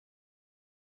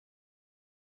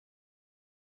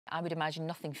I would imagine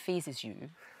nothing phases you.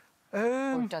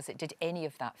 Or does it? Did any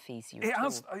of that phase you? It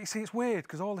has. You see, it's weird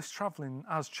because all this travelling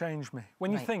has changed me.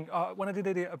 When you think, when I did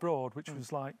Idiot Abroad, which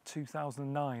was like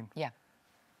 2009, yeah,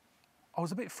 I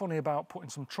was a bit funny about putting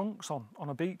some trunks on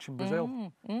a beach in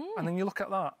Brazil. And then you look at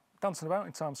that, dancing about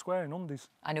in Times Square in undies.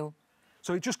 I know.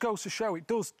 So it just goes to show,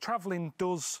 travelling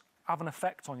does have an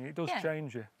effect on you. It does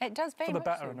change you. It does very much. For the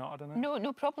better or not, I don't know.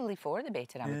 No, probably for the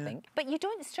better, I would think. But you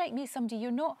don't strike me as somebody,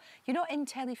 you're not in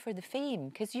telly for the fame,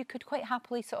 because you could quite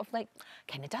happily sort of like,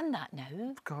 kind of done that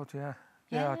now. God, yeah.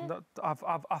 Yeah,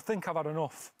 I think I've had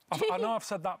enough. I know I've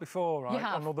said that before, right,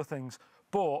 on other things,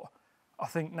 but I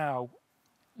think now,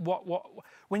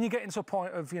 when you get into a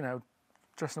point of, you know,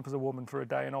 dressing up as a woman for a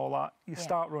day and all that, you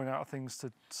start running out of things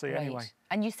to see anyway.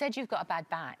 And you said you've got a bad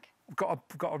back.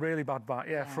 I've got a really bad back,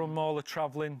 from all the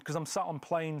travelling, because I'm sat on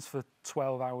planes for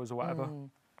 12 hours or whatever.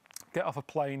 Get off a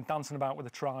plane, dancing about with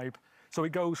a tribe. So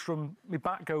it goes from, my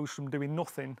back goes from doing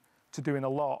nothing to doing a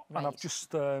lot. And I've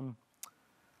just,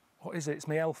 what is it? It's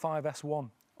my L5S1.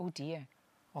 Oh dear.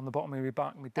 On the bottom of my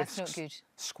back, my discs. That's not good.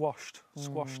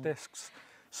 Squashed discs.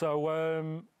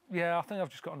 So, yeah, I think I've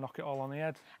just got to knock it all on the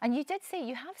head. And you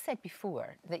have said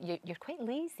before that you're quite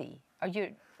lazy, or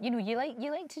you like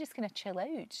to just kind of chill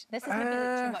out. This is maybe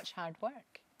like too much hard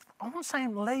work. I'm not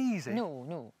saying lazy.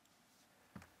 No.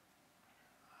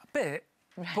 A bit,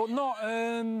 but not.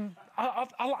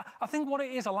 I think what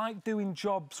it is, I like doing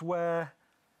jobs where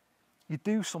you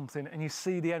do something and you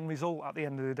see the end result at the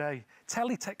end of the day.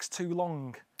 Telly takes too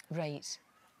long. Right.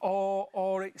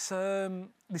 Or it's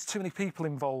there's too many people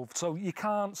involved, so you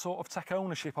can't sort of take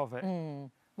ownership of it.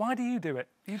 Why do you do it?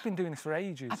 You've been doing this for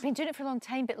ages. I've been doing it for a long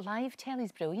time, but live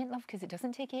telly's brilliant, love, because it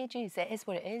doesn't take ages. It is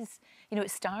what it is. You know,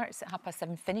 it starts at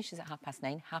 7:30, finishes at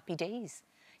 9:30. Happy days.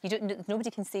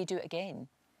 Nobody can say do it again,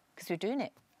 because you're doing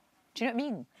it. Do you know what I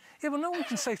mean? Yeah, well, no one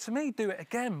can say to me do it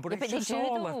again, but it's just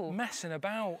all messing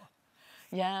about.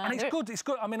 Yeah. And it's good. It's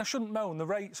good. I mean, I shouldn't moan. The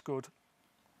rate's good.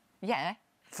 Yeah.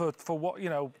 For what, you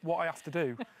know, what I have to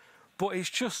do. But it's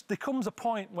just, there comes a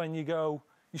point when you go,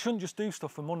 you shouldn't just do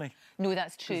stuff for money. No,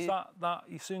 that's true. That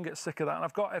you soon get sick of that. And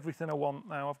I've got everything I want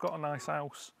now. I've got a nice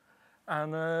house.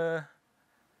 And,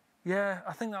 yeah,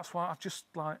 I think that's why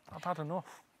I've had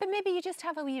enough. But maybe you just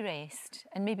have a wee rest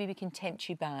and maybe we can tempt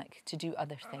you back to do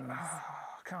other things. I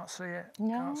can't see it.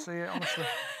 No? Can't see it, honestly.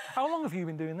 How long have you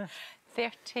been doing this?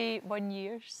 31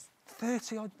 years.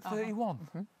 30 or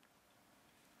 31?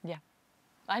 Yeah.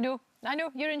 I know,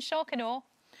 you're in shock and awe.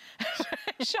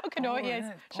 Shock and awe,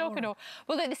 yes. Shock and awe.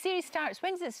 Well, look, the series starts.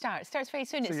 When does it start? It starts very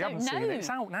soon. So it's out now. It's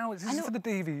out now. This is for the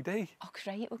DVD. Oh,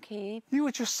 right, OK. You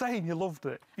were just saying you loved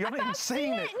it. You haven't even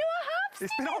seen it. No, I have.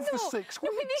 It's been on for 6 weeks.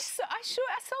 No, I saw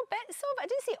bits of it. I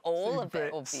didn't see all of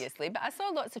it, obviously, but I saw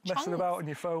lots of chunks. Messing about on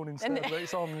your phone instead.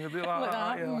 It's on. You'll be like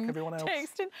like everyone else.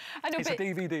 Texting. I know, it's a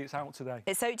DVD. It's out today.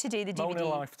 It's out today, the DVD. Mona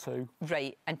Life 2.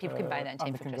 Right, and people can buy that in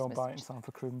time for Christmas. And they can go and buy it in time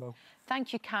for Crimbo.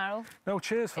 Thank you, Karl. No,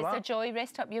 cheers for that. It's a joy.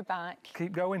 Rest up your back.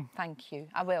 Keep going. Thank you.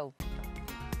 I will.